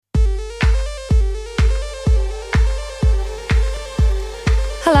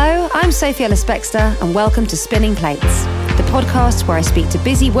Hello, I'm Sophie Ellis and welcome to Spinning Plates, the podcast where I speak to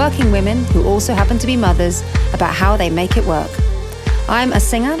busy working women who also happen to be mothers about how they make it work. I'm a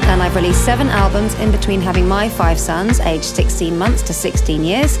singer and I've released 7 albums in between having my 5 sons, aged 16 months to 16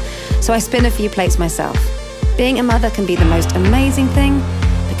 years, so I spin a few plates myself. Being a mother can be the most amazing thing,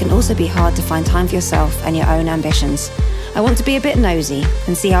 but can also be hard to find time for yourself and your own ambitions. I want to be a bit nosy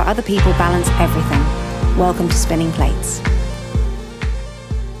and see how other people balance everything. Welcome to Spinning Plates.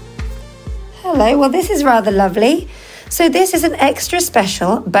 Hello, well this is rather lovely. So this is an extra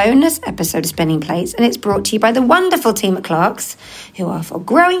special bonus episode of Spinning Plates, and it's brought to you by the wonderful team at Clark's, who are for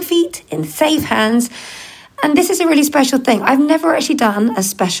growing feet in safe hands. And this is a really special thing. I've never actually done a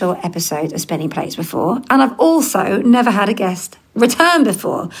special episode of Spinning Plates before, and I've also never had a guest return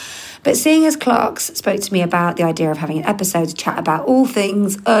before. But seeing as Clark's spoke to me about the idea of having an episode to chat about all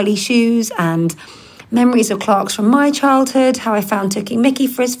things early shoes and memories of Clark's from my childhood, how I found taking Mickey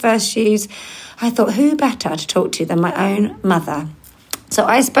for his first shoes, I thought who better to talk to than my own mother. So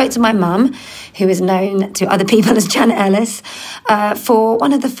I spoke to my mum, who is known to other people as Janet Ellis, for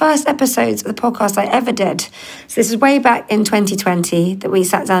one of the first episodes of the podcast I ever did. So this is way back in 2020 that we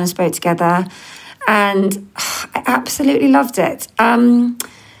sat down and spoke together, and I absolutely loved it.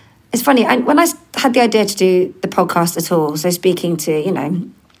 It's funny, when I had the idea to do the podcast at all, so speaking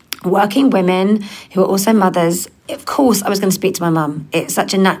to, working women who are also mothers, of course I was going to speak to my mum. It's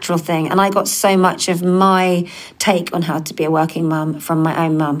such a natural thing. And I got so much of my take on how to be a working mum from my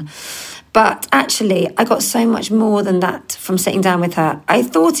own mum. But actually, I got so much more than that from sitting down with her. I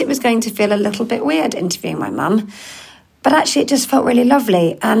thought it was going to feel a little bit weird interviewing my mum. But actually, it just felt really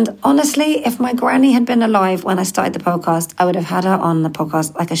lovely. And honestly, if my granny had been alive when I started the podcast, I would have had her on the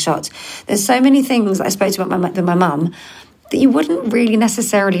podcast like a shot. There's so many things that I spoke to about my mum that you wouldn't really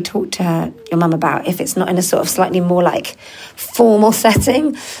necessarily talk to your mum about if it's not in a sort of slightly more like formal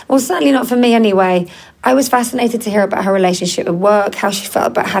setting. Well, certainly not for me anyway. I was fascinated to hear about her relationship with work, how she felt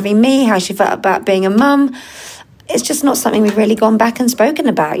about having me, how she felt about being a mum. It's just not something we've really gone back and spoken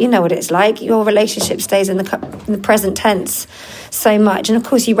about. You know what it's like. Your relationship stays in the present tense so much. And of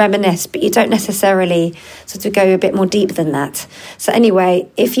course you reminisce, but you don't necessarily sort of go a bit more deep than that. So anyway,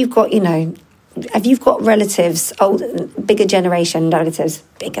 if you've got, relatives, older generation relatives,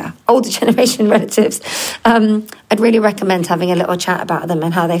 I'd really recommend having a little chat about them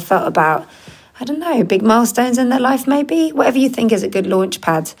and how they felt about, big milestones in their life maybe, whatever you think is a good launch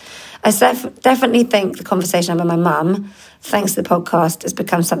pad. I definitely think the conversation I had with my mum, thanks to the podcast, has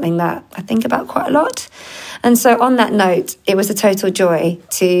become something that I think about quite a lot. And so on that note, it was a total joy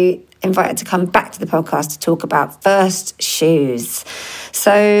to invite her to come back to the podcast to talk about first shoes.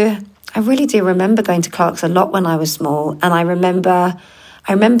 So I really do remember going to Clark's a lot when I was small, and I remember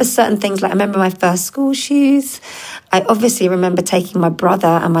certain things, like I remember my first school shoes. I obviously remember taking my brother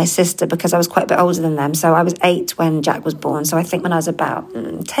and my sister because I was quite a bit older than them. So I was 8 when Jack was born. So I think when I was about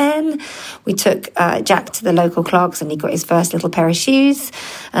 10, we took Jack to the local Clark's and he got his first little pair of shoes.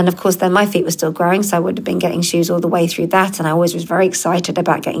 And of course, then my feet were still growing, so I would have been getting shoes all the way through that. And I always was very excited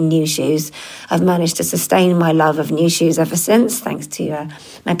about getting new shoes. I've managed to sustain my love of new shoes ever since, thanks to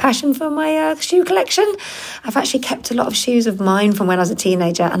my passion for my shoe collection. I've actually kept a lot of shoes of mine from when I was a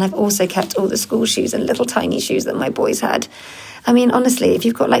teenager, and I've also kept all the school shoes and little tiny shoes that my boys had. I mean, honestly, if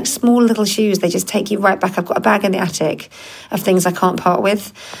you've got like small little shoes, they just take you right back. I've got a bag in the attic of things I can't part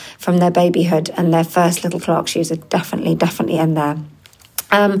with from their babyhood, and their first little Clark shoes are definitely in there.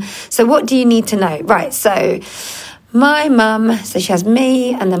 So what do you need to know? Right, so my mum, so she has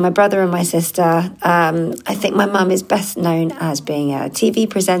me and then my brother and my sister. I think my mum is best known as being a TV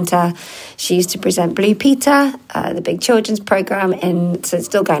presenter. She used to present Blue Peter, the big children's programme, so it's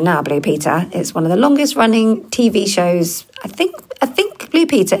still going now, Blue Peter. It's one of the longest running TV shows. I think Blue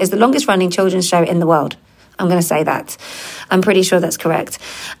Peter is the longest running children's show in the world. I'm going to say that. I'm pretty sure that's correct.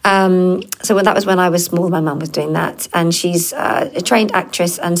 So that was when I was small, my mum was doing that. And she's a trained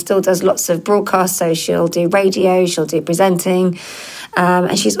actress and still does lots of broadcasts. So she'll do radio, she'll do presenting.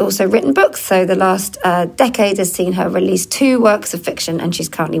 And she's also written books. So the last decade has seen her release 2 works of fiction, and she's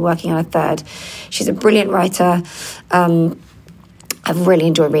currently working on a 3rd. She's a brilliant writer. I've really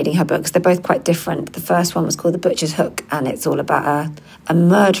enjoyed reading her books. They're both quite different. The first one was called The Butcher's Hook, and it's all about a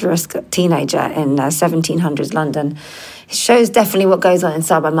murderous teenager in 1700s London. It shows definitely what goes on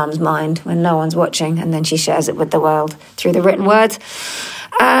inside my mum's mind when no one's watching, and then she shares it with the world through the written word.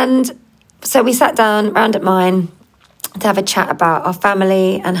 And so we sat down round at mine, to have a chat about our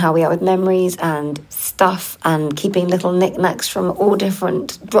family and how we are with memories and stuff and keeping little knickknacks from all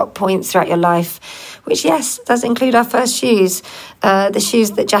different drop points throughout your life, which, yes, does include our first shoes. The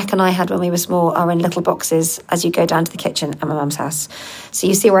shoes that Jack and I had when we were small are in little boxes as you go down to the kitchen at my mum's house. So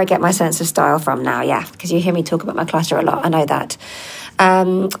you see where I get my sense of style from now, yeah, because you hear me talk about my clutter a lot. I know that.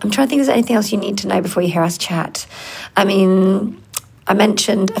 I'm trying to think if there's anything else you need to know before you hear us chat. I mean, I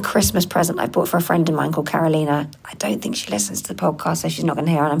mentioned a Christmas present I bought for a friend of mine called Carolina. I don't think she listens to the podcast, so she's not going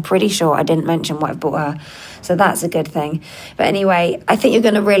to hear. And I'm pretty sure I didn't mention what I bought her. So that's a good thing. But anyway, I think you're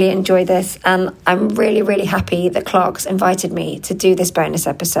going to really enjoy this. And I'm really, really happy that Clark's invited me to do this bonus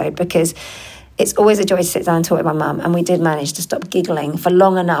episode, because it's always a joy to sit down and talk with my mum. And we did manage to stop giggling for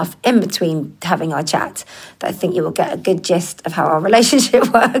long enough in between having our chat that I think you will get a good gist of how our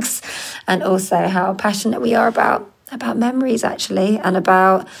relationship works, and also how passionate we are about memories, actually, and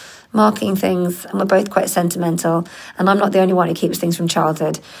about marking things. And we're both quite sentimental, and I'm not the only one who keeps things from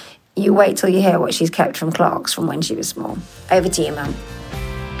childhood. You wait till you hear what she's kept from Clark's from when she was small. Over to you, Mum.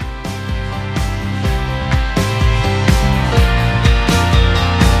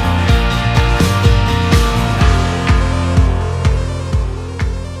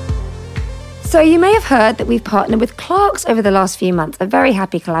 So you may have heard that we've partnered with Clark's over the last few months, a very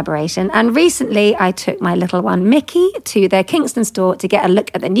happy collaboration. And recently I took my little one, Mickey, to their Kingston store to get a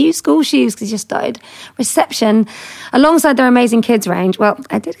look at the new school shoes, because he just started reception alongside their amazing kids range. Well,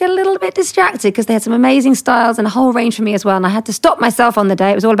 I did get a little bit distracted because they had some amazing styles and a whole range for me as well. And I had to stop myself on the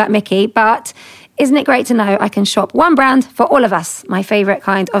day. It was all about Mickey, but isn't it great to know I can shop one brand for all of us, my favourite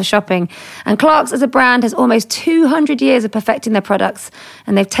kind of shopping. And Clark's as a brand has almost 200 years of perfecting their products,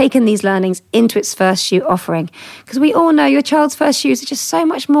 and they've taken these learnings into its first shoe offering. Because we all know your child's first shoes are just so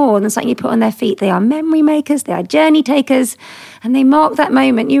much more than something you put on their feet. They are memory makers, they are journey takers, and they mark that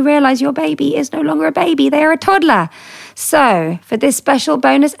moment you realise your baby is no longer a baby, they are a toddler. So, for this special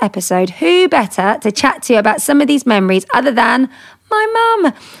bonus episode, who better to chat to you about some of these memories other than my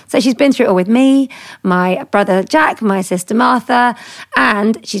mum? So she's been through it all with me, my brother Jack, my sister Martha,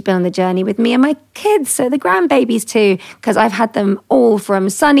 and she's been on the journey with me and my kids, so the grandbabies too, because I've had them all from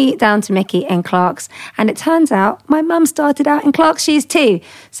Sunny down to Mickey in Clark's. And it turns out my mum started out in Clark's shoes too.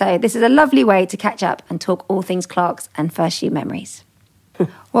 So this is a lovely way to catch up and talk all things Clark's and first shoe memories.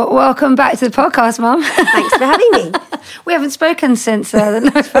 Well, welcome back to the podcast, Mum. Thanks for having me. We haven't spoken since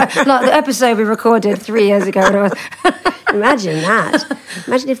the episode we recorded 3 years ago. Imagine that.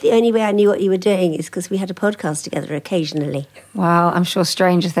 Imagine if the only way I knew what you were doing is because we had a podcast together occasionally. Wow, I'm sure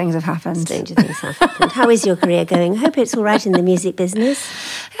stranger things have happened. Stranger things have happened. How is your career going? I hope it's all right in the music business.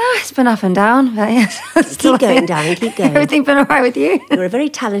 Yeah, it's been up and down. But yes, keep going, darling, keep going. Everything been all right with you? You're a very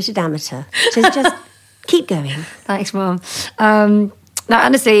talented amateur. Just keep going. Thanks, Mum. Now,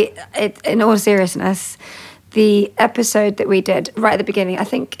 honestly, in all seriousness, the episode that we did right at the beginning, I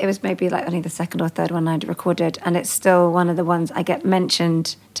think it was maybe like only the second or third one I'd recorded, and it's still one of the ones I get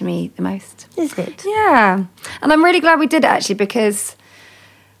mentioned to me the most. Is it? Yeah. And I'm really glad we did it, actually, because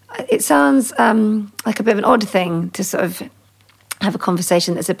it sounds like a bit of an odd thing to sort of have a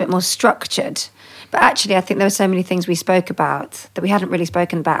conversation that's a bit more structured. But actually, I think there were so many things we spoke about that we hadn't really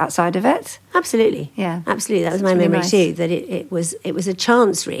spoken about outside of it. Absolutely. Yeah. Absolutely. That was my memory too, that it was a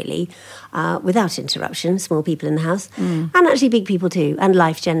chance, really, without interruption, small people in the house, and actually big people too, and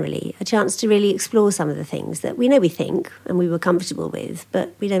life generally, a chance to really explore some of the things that we know we think and we were comfortable with,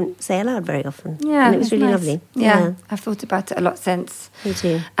 but we don't say aloud very often. Yeah. And it was really nice. lovely. Yeah. I've thought about it a lot since. Me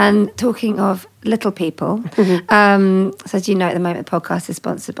too. And talking of little people, so as you know, at the moment, the podcast is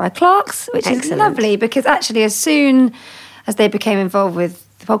sponsored by Clark's, which is lovely, because actually as soon as they became involved with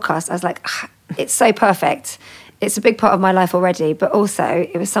the podcast, I was like, it's so perfect. It's a big part of my life already, but also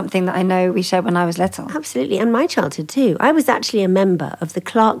it was something that I know we shared when I was little. Absolutely, and my childhood too. I was actually a member of the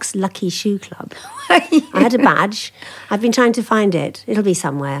Clark's Lucky Shoe Club. I had a badge. I've been trying to find it. It'll be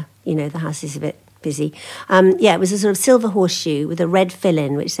somewhere. You know, the house is a bit busy. It was a sort of silver horseshoe with a red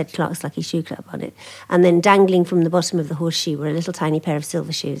fill-in which said Clark's Lucky Shoe Club on it. And then dangling from the bottom of the horseshoe were a little tiny pair of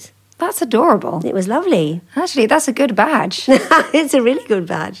silver shoes. That's adorable. It was lovely. Actually, that's a good badge. It's a really good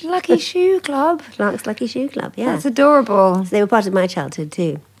badge. Lucky Shoe Club. Clark's Lucky Shoe Club, yeah. That's adorable. So they were part of my childhood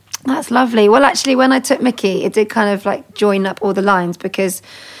too. That's lovely. Well, actually, when I took Mickey, it did kind of like join up all the lines because,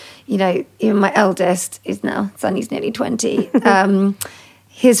 you know, even my eldest is now, Sonny's nearly 20.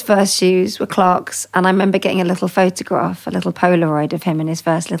 His first shoes were Clark's, and I remember getting a little photograph, a little Polaroid of him in his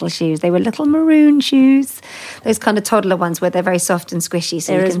first little shoes. They were little maroon shoes, those kind of toddler ones where they're very soft and squishy.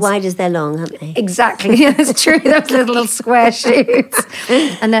 So they're as wide as they're long, aren't they? Exactly, yeah, that's true. Those little square shoes.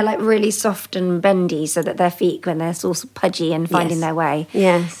 And they're like really soft and bendy so that their feet, when they're all pudgy and finding their way,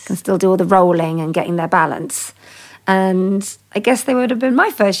 yes, can still do all the rolling and getting their balance. And I guess they would have been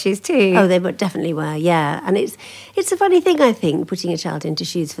my first shoes too. Oh, they definitely were, yeah. And it's a funny thing, I think, putting a child into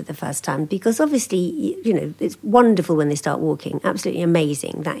shoes for the first time, because obviously, it's wonderful when they start walking. Absolutely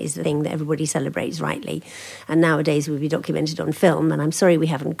amazing. That is the thing that everybody celebrates rightly. And nowadays we'll be documented on film, and I'm sorry we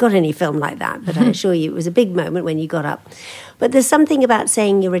haven't got any film like that, but I assure you it was a big moment when you got up. But there's something about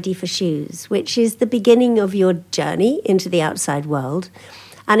saying you're ready for shoes, which is the beginning of your journey into the outside world.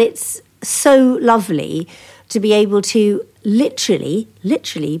 And it's so lovely to be able to literally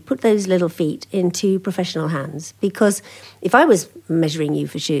put those little feet into professional hands. Because if I was measuring you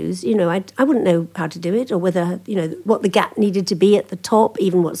for shoes, I wouldn't know how to do it, or whether, what the gap needed to be at the top,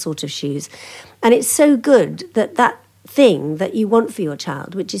 even what sort of shoes. And it's so good that thing that you want for your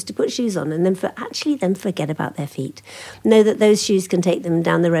child, which is to put shoes on and then forget about their feet. Know that those shoes can take them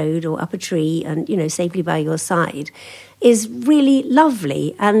down the road or up a tree and, safely by your side, is really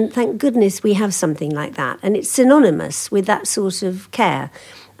lovely. And thank goodness we have something like that. And it's synonymous with that sort of care.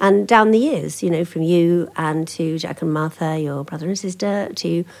 And down the years, from you and to Jack and Martha, your brother and sister,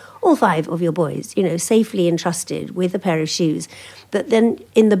 to all 5 of your boys, safely entrusted with a pair of shoes that then,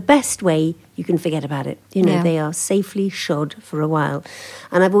 in the best way, you can forget about it. They are safely shod for a while.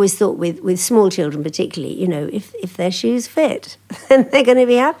 And I've always thought with small children particularly, if their shoes fit, then they're going to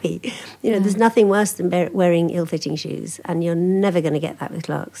be happy. There's nothing worse than wearing ill-fitting shoes, and you're never going to get that with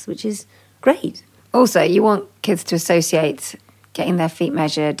Clarks, which is great. Also, you want kids to associate getting their feet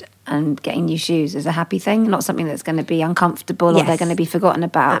measured and getting new shoes is a happy thing, not something that's going to be uncomfortable or they're going to be forgotten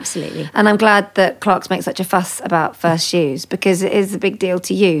about. Absolutely. And I'm glad that Clarks make such a fuss about first shoes, because it is a big deal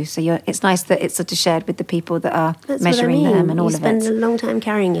to you. So it's nice that it's sort of shared with the people that are measuring them and all of it. You spend a long time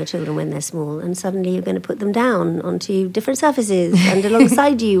carrying your children when they're small, and suddenly you're going to put them down onto different surfaces and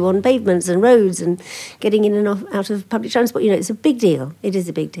alongside you on pavements and roads and getting in and out of public transport. It's a big deal. It is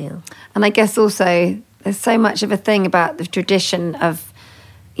a big deal. And I guess also there's so much of a thing about the tradition of,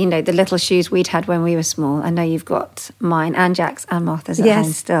 the little shoes we'd had when we were small. I know you've got mine and Jack's and Martha's at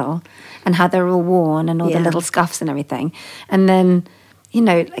home still, and how they're all worn and all the little scuffs and everything. And then,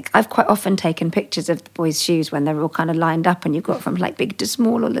 I've quite often taken pictures of the boys' shoes when they're all kind of lined up, and you've got from big to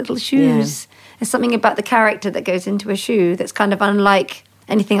small or little shoes. Yeah. There's something about the character that goes into a shoe that's kind of unlike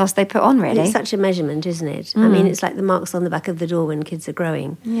anything else they put on, really. And it's such a measurement, isn't it? I mean, it's like the marks on the back of the door when kids are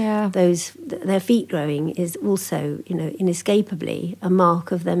growing. Yeah. Their feet growing is also, inescapably a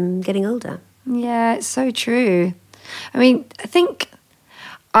mark of them getting older. Yeah, it's so true. I mean, I think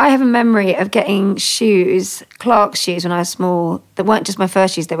I have a memory of getting Clark's shoes when I was small, that weren't just my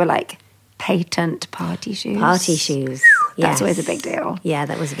first shoes, they were patent party shoes. Party shoes. That's always a big deal. Yeah,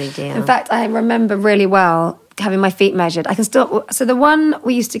 that was a big deal. In fact, I remember really well having my feet measured. So the one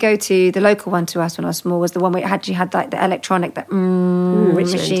we used to go to, the local one to us when I was small, was the one where you had the electronic,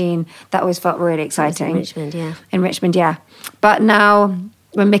 machine. That always felt really exciting. In Richmond, yeah. In Richmond, yeah. But now,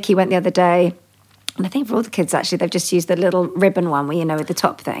 when Mickey went the other day, and I think for all the kids, actually, they've just used the little ribbon one with the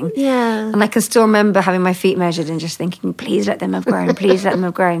top thing. Yeah. And I can still remember having my feet measured and just thinking, please let them have grown, please let them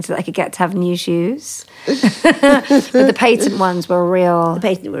have grown, so that I could get to have new shoes. But the patent ones were real. The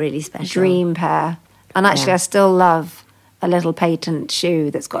patent were really special. Dream pair. And actually, I still love a little patent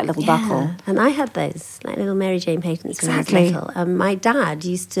shoe that's got a little buckle. And I had those, little Mary Jane patents Exactly. when I was little. My dad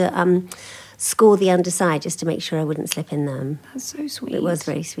used to score the underside just to make sure I wouldn't slip in them. That's so sweet. It was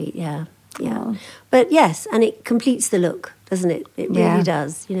very sweet, yeah. Yeah. Oh. But yes, and it completes the look, doesn't it? It really Yeah.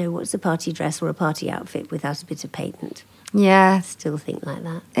 does. What's a party dress or a party outfit without a bit of patent? Yeah. Still think like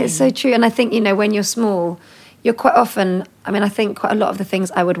that. It's so true. And I think, when you're small, you're quite often, I think quite a lot of the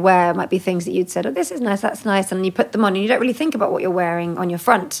things I would wear might be things that you'd said, oh, this is nice, that's nice. And you put them on and you don't really think about what you're wearing on your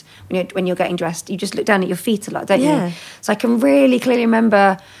front when you're getting dressed. You just look down at your feet a lot, don't you? So I can really clearly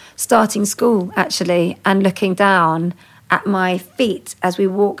remember starting school, actually, and looking down at my feet as we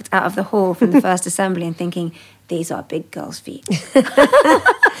walked out of the hall from the first assembly and thinking, these are big girls' feet.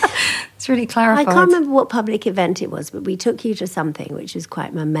 It's really clarified. I can't remember what public event it was, but we took you to something which was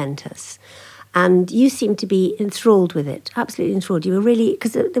quite momentous. And you seemed to be enthralled with it, absolutely enthralled. You were really,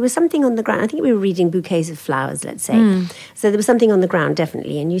 because there was something on the ground. I think we were reading bouquets of flowers, let's say. So there was something on the ground,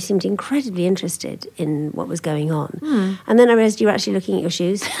 definitely, and you seemed incredibly interested in what was going on. And then I realised you were actually looking at your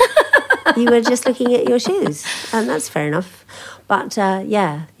shoes. You were just looking at your shoes, and that's fair enough. But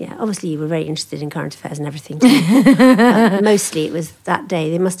obviously you were very interested in current affairs and everything too. But mostly it was that day.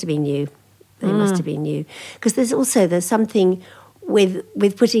 They must have been you. Because there's something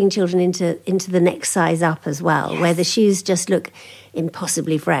with putting children into the next size up as well, where the shoes just look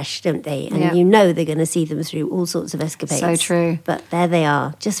impossibly fresh, don't they? And they're going to see them through all sorts of escapades. So true. But there they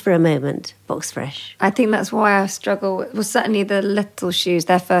are, just for a moment, box fresh. I think that's why I struggle. Well, certainly the little shoes,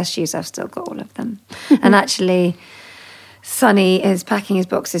 their first shoes, I've still got all of them. And actually, Sonny is packing his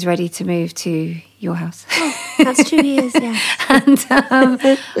boxes ready to move to your house. That's true, he is, yeah.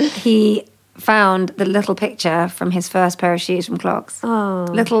 And he found the little picture from his first pair of shoes from Clocks. Oh.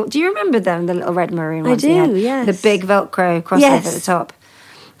 Do you remember them, the little red maroon ones? I do, he had? yes. The big Velcro crossover at the top.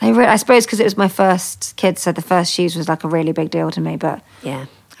 I suppose because it was my first kid, so the first shoes was like a really big deal to me, but Yeah.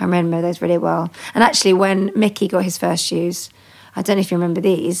 I remember those really well. And actually, when Mickey got his first shoes, I don't know if you remember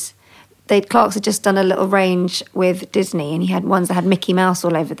these, Clark's had just done a little range with Disney, and he had ones that had Mickey Mouse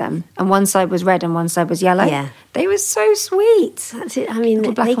all over them, and one side was red and one side was yellow. Yeah. They were so sweet. That's it. I mean,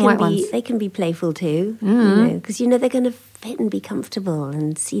 Little black they and white can be ones. they can be playful too, because they're going to fit and be comfortable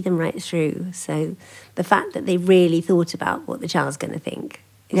and see them right through. So the fact that they really thought about what the child's going to think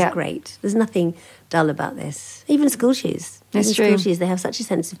is great. There's nothing dull about this. Even school shoes. It's true. School shoes, they have such a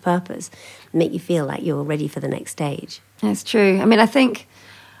sense of purpose, and make you feel like you're ready for the next stage. It's true. I mean, I think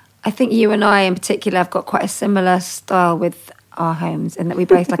you and I in particular have got quite a similar style with our homes, in that we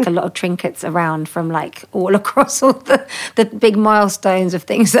both like a lot of trinkets around from like all across all the big milestones of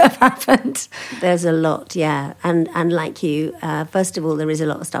things that have happened. There's a lot, yeah. And like you, first of all, there is a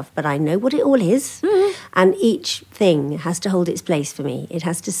lot of stuff, but I know what it all is. Mm-hmm. And each thing has to hold its place for me. It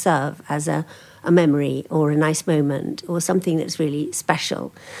has to serve as a memory or a nice moment or something that's really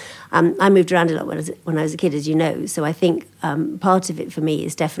special. I moved around a lot when I was a kid, as you know, so I think part of it for me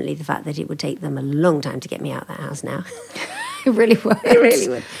is definitely the fact that it would take them a long time to get me out of that house now. It really would. It really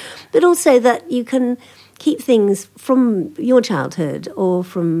would. But also that you can keep things from your childhood or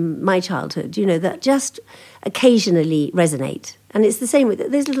from my childhood, that just occasionally resonate. And it's the same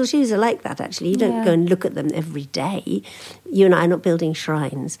with those little shoes are like that, actually. You don't go and look at them every day. You and I are not building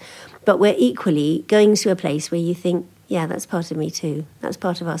shrines. But we're equally going to a place where you think, yeah, that's part of me too. That's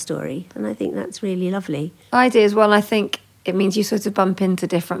part of our story. And I think that's really lovely. I do as well. And I think it means you sort of bump into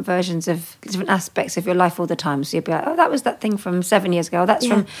different versions of different aspects of your life all the time. So you'll be like, oh, that was that thing from 7 years ago. That's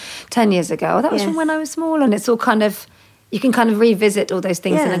from 10 years ago. Oh, that was from when I was small. And it's all kind of, you can kind of revisit all those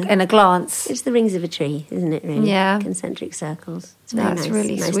things in a glance. It's the rings of a tree, isn't it, really? Yeah. Concentric circles. It's very That's nice.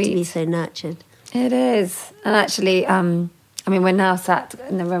 really nice sweet. to be so nurtured. It is. And actually, we're now sat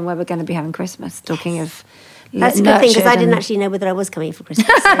in the room where we're going to be having Christmas, talking of That's a good thing, because I didn't actually know whether I was coming for Christmas.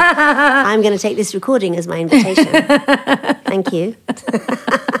 So I'm going to take this recording as my invitation. Thank you.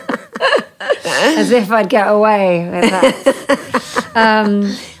 As if I'd get away with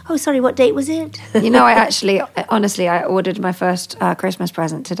that. Oh, sorry, what date was it? I ordered my first Christmas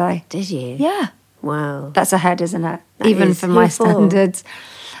present today. Did you? Yeah. Wow. That's ahead, isn't it? That Even is. for my Who for? standards.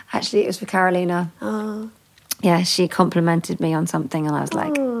 Actually, it was for Carolina. Oh. Yeah, she complimented me on something, and I was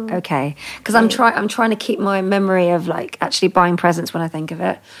like, okay, because I'm trying to keep my memory of like actually buying presents when I think of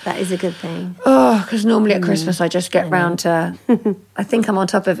it. That is a good thing. Oh, because normally at Christmas I just get round to, I think I'm on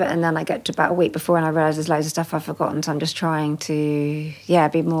top of it, and then I get to about a week before and I realise there's loads of stuff I've forgotten. So I'm just trying to,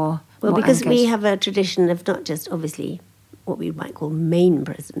 be more. Well, more because anchored. we have a tradition of not just obviously what we might call main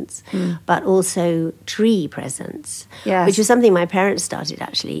presents, but also tree presents, Yes. which was something my parents started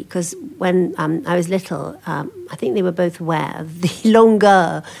actually, because when I was little, I think they were both aware of the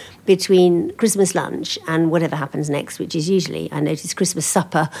longer between Christmas lunch and whatever happens next, which is usually, I notice, Christmas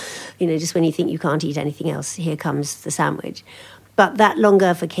supper, just when you think you can't eat anything else, here comes the sandwich. But that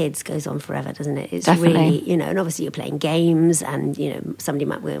longer for kids goes on forever, doesn't it? It's Definitely. really, and obviously you're playing games and, somebody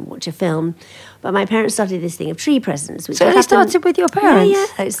might go and watch a film. But my parents started this thing of tree presents. Which So they started with your parents? Yeah.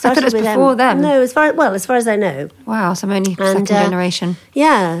 I thought it was before them. No, as far as I know. Wow, so I'm only second generation.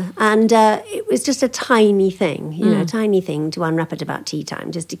 Yeah, and it was just a tiny thing, a tiny thing to unwrap at about tea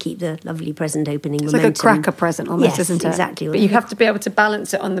time, just to keep the lovely present opening It's momentum. like a cracker present almost, Yes, isn't it? exactly. But you have to be able to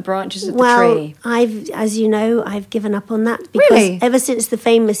balance it on the branches of the Well, tree. as you know, I've given up on that because Really? ever since the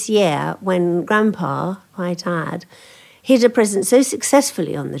famous year when Grandpa, my dad, hid a present so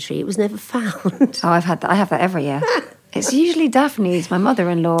successfully on the tree, it was never found. Oh, I've had that. I have that every year. It's usually Daphne's, my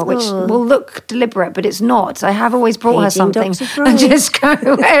mother-in-law, which will look deliberate, but it's not. I have always brought her Paging something Dr. Freud. and just go,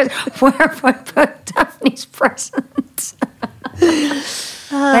 where have I put Daphne's present?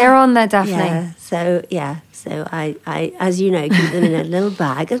 They are on there, Daphne. So I, as you know, keep them in a little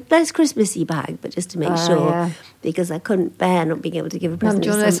bag, a nice Christmassy bag, but just to make sure, yeah. because I couldn't bear not being able to give a Mum, present. do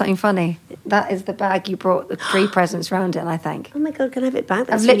you want to know to something funny? That is the bag you brought the tree presents round in, I think. Oh my God, can I have it back?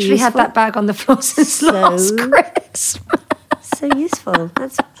 That's I've literally really had that bag on the floor since last Christmas. So useful.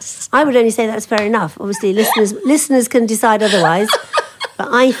 I would only say that's fair enough. Obviously, listeners can decide otherwise. But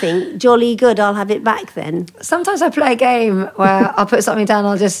I think, jolly good, I'll have it back then. Sometimes I play a game where I'll put something down,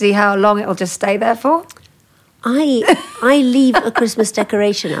 I'll just see how long it'll just stay there for. I leave a Christmas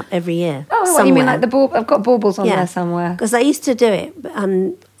decoration up every year. Oh, what, you mean like the bauble? I've got baubles on there somewhere. Because I used to do it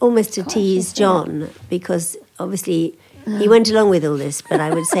almost to tease John, because obviously he went along with all this, but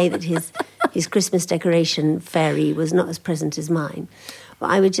I would say that his Christmas decoration fairy was not as present as mine. But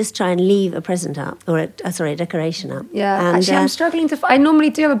I would just try and leave a present up, or a decoration up. Yeah, and, actually, I'm struggling to. I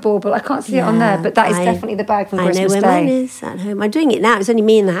normally do have a bauble. I can't see it on there, but that is definitely the bag from Christmas Day. I know where mine is at home. I'm doing it now. It's only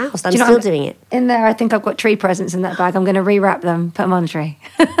me in the house. I'm still doing it. In there, I think I've got tree presents in that bag. I'm going to rewrap them, put them on the tree.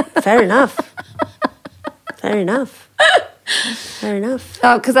 Fair enough. Fair enough. Fair enough.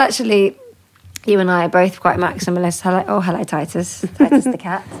 Oh, because actually, you and I are both quite maximalist. Hello, Titus. Titus the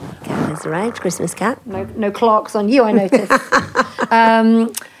cat. Cat has arrived. Christmas cat. No clocks on you, I noticed.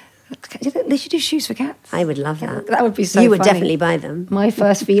 They should do shoes for cats. I would love that. That would be so You would funny. definitely buy them. My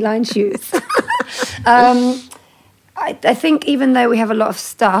first feline shoes. I think even though we have a lot of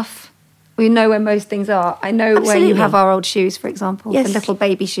stuff, we know where most things are. I know where you have our old shoes, for example. Yes. The little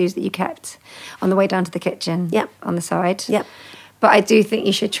baby shoes that you kept on the way down to the kitchen. Yep. On the side. Yep. But I do think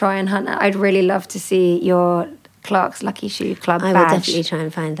you should try and hunt. I'd really love to see your Clark's Lucky Shoe Club badge. I will definitely try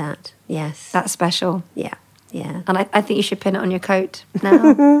and find that. Yes. That's special. Yeah. Yeah. And I think you should pin it on your coat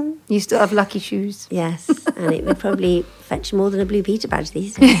now. You still have lucky shoes. Yes. And it would probably fetch more than a Blue Peter badge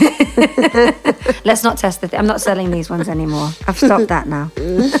these days. Let's not test the I'm not selling these ones anymore. I've stopped that now.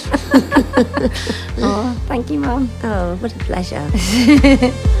 Oh, thank you, Mum. Oh, what a pleasure.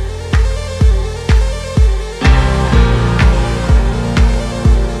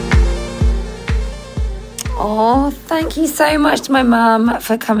 Oh, thank you so much to my mum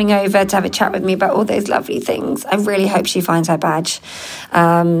for coming over to have a chat with me about all those lovely things. I really hope she finds her badge.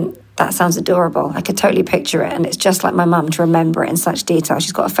 That sounds adorable. I could totally picture it, and it's just like my mum to remember it in such detail.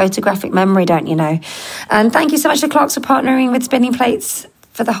 She's got a photographic memory, don't you know? And thank you so much to Clarks for partnering with Spinning Plates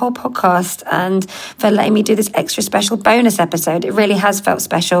for the whole podcast and for letting me do this extra special bonus episode. It really has felt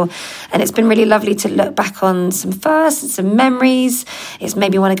special, and it's been really lovely to look back on some firsts and some memories. It's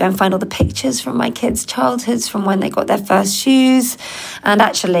made me want to go and find all the pictures from my kids' childhoods from when they got their first shoes. And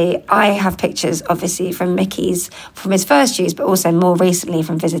actually, I have pictures, obviously, from Mickey's, from his first shoes, but also more recently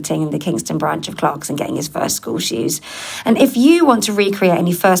from visiting the Kingston branch of Clarks and getting his first school shoes. And if you want to recreate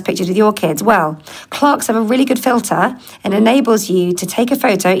any first pictures with your kids, well, Clarks have a really good filter and enables you to take a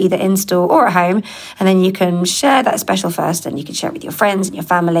photo either in store or at home, and then you can share that special first, and you can share it with your friends and your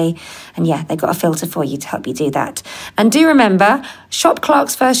family. And yeah, they've got a filter for you to help you do that. And do remember, shop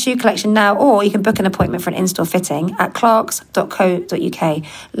Clark's first shoe collection now, or you can book an appointment for an in-store fitting at clarks.co.uk.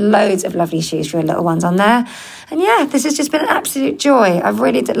 Loads of lovely shoes for your little ones on there. And yeah, this has just been an absolute joy. I've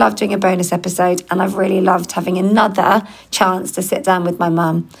really loved doing a bonus episode, and I've really loved having another chance to sit down with my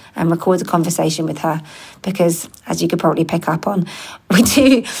mum and record a conversation with her, because as you could probably pick up on, we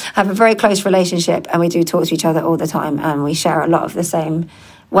do have a very close relationship, and we do talk to each other all the time, and we share a lot of the same,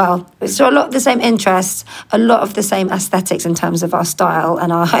 well, so a lot of the same interests, a lot of the same aesthetics in terms of our style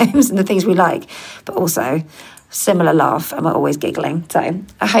and our homes and the things we like, but also similar laugh, and we're always giggling. So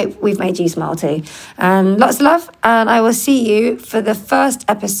I hope we've made you smile too. And lots of love, and I will see you for the first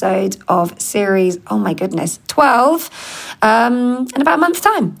episode of series, 12, in about a month's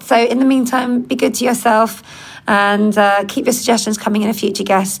time. So in the meantime, be good to yourself, and keep your suggestions coming in of future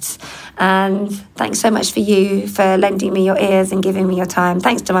guests. And thanks so much for you for lending me your ears and giving me your time.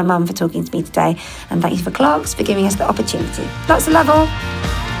 Thanks to my mum for talking to me today, and thank you for Clarks for giving us the opportunity. Lots of love all.